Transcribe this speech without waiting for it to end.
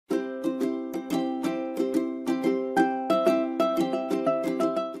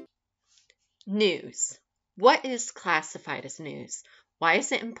News. What is classified as news? Why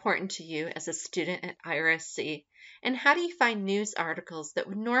is it important to you as a student at IRSC? And how do you find news articles that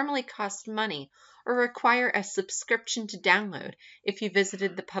would normally cost money or require a subscription to download if you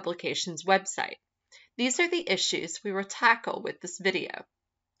visited the publication's website? These are the issues we will tackle with this video.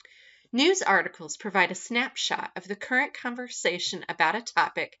 News articles provide a snapshot of the current conversation about a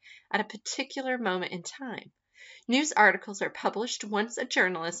topic at a particular moment in time. News articles are published once a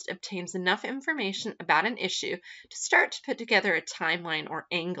journalist obtains enough information about an issue to start to put together a timeline or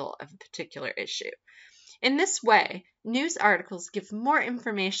angle of a particular issue. In this way, news articles give more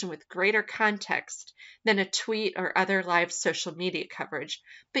information with greater context than a tweet or other live social media coverage,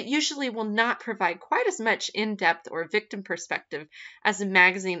 but usually will not provide quite as much in-depth or victim perspective as a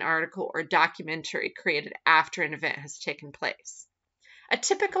magazine article or documentary created after an event has taken place. A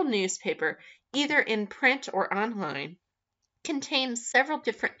typical newspaper, either in print or online, contains several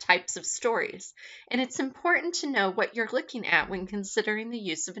different types of stories, and it's important to know what you're looking at when considering the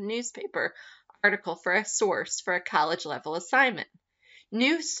use of a newspaper article for a source for a college-level assignment.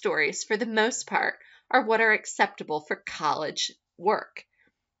 News stories, for the most part, are what are acceptable for college work.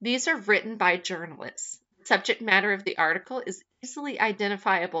 These are written by journalists. The subject matter of the article is easily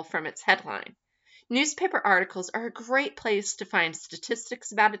identifiable from its headline. Newspaper articles are a great place to find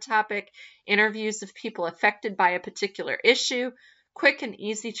statistics about a topic, interviews of people affected by a particular issue, quick and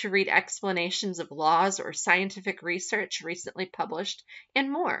easy to read explanations of laws or scientific research recently published,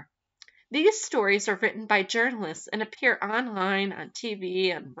 and more. These stories are written by journalists and appear online, on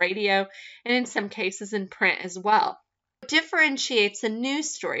TV, on radio, and in some cases in print as well. What differentiates a news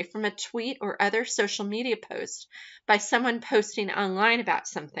story from a tweet or other social media post by someone posting online about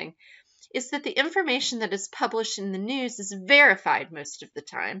something is that the information that is published in the news is verified most of the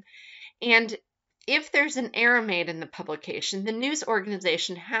time, and if there's an error made in the publication, the news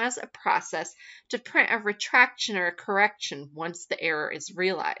organization has a process to print a retraction or a correction once the error is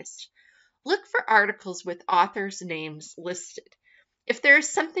realized. Look for articles with authors' names listed. If there is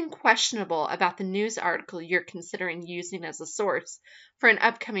something questionable about the news article you're considering using as a source for an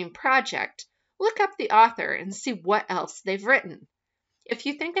upcoming project, look up the author and see what else they've written. If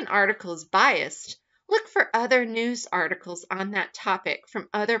you think an article is biased, look for other news articles on that topic from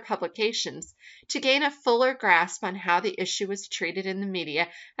other publications to gain a fuller grasp on how the issue was treated in the media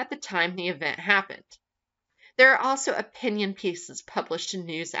at the time the event happened. There are also opinion pieces published in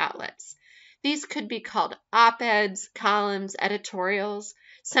news outlets. These could be called op-eds, columns, editorials.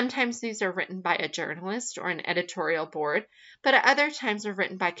 Sometimes these are written by a journalist or an editorial board, but at other times are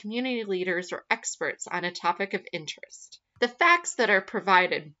written by community leaders or experts on a topic of interest. The facts that are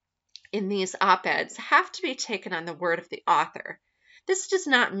provided in these op-eds have to be taken on the word of the author. This does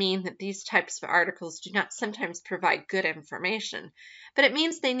not mean that these types of articles do not sometimes provide good information, but it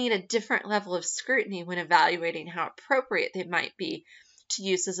means they need a different level of scrutiny when evaluating how appropriate they might be to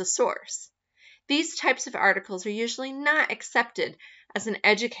use as a source. These types of articles are usually not accepted as an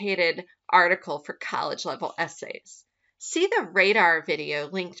educated article for college-level essays. See the Radar video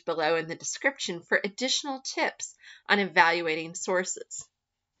linked below in the description for additional tips on evaluating sources.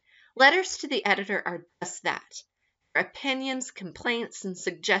 Letters to the editor are just that. They're opinions, complaints, and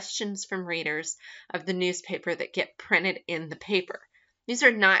suggestions from readers of the newspaper that get printed in the paper. These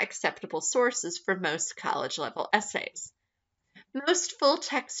are not acceptable sources for most college-level essays. Most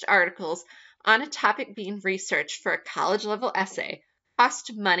full-text articles on a topic being researched for a college-level essay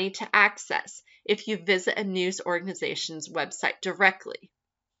cost money to access if you visit a news organization's website directly.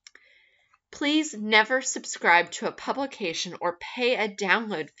 Please never subscribe to a publication or pay a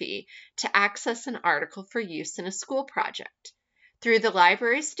download fee to access an article for use in a school project. Through the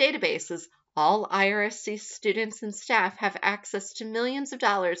library's databases, all IRSC students and staff have access to millions of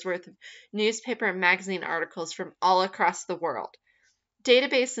dollars worth of newspaper and magazine articles from all across the world.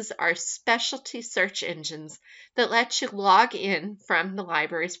 Databases are specialty search engines that let you log in from the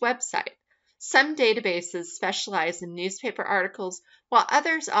library's website. Some databases specialize in newspaper articles, while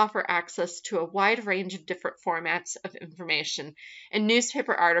others offer access to a wide range of different formats of information, and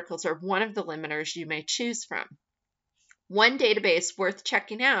newspaper articles are one of the limiters you may choose from. One database worth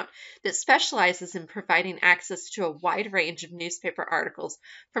checking out that specializes in providing access to a wide range of newspaper articles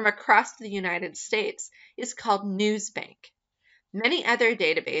from across the United States is called Newsbank. Many other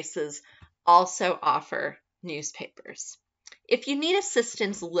databases also offer newspapers. If you need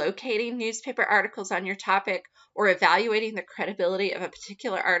assistance locating newspaper articles on your topic or evaluating the credibility of a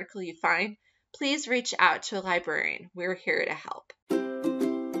particular article you find, please reach out to a librarian. We're here to help.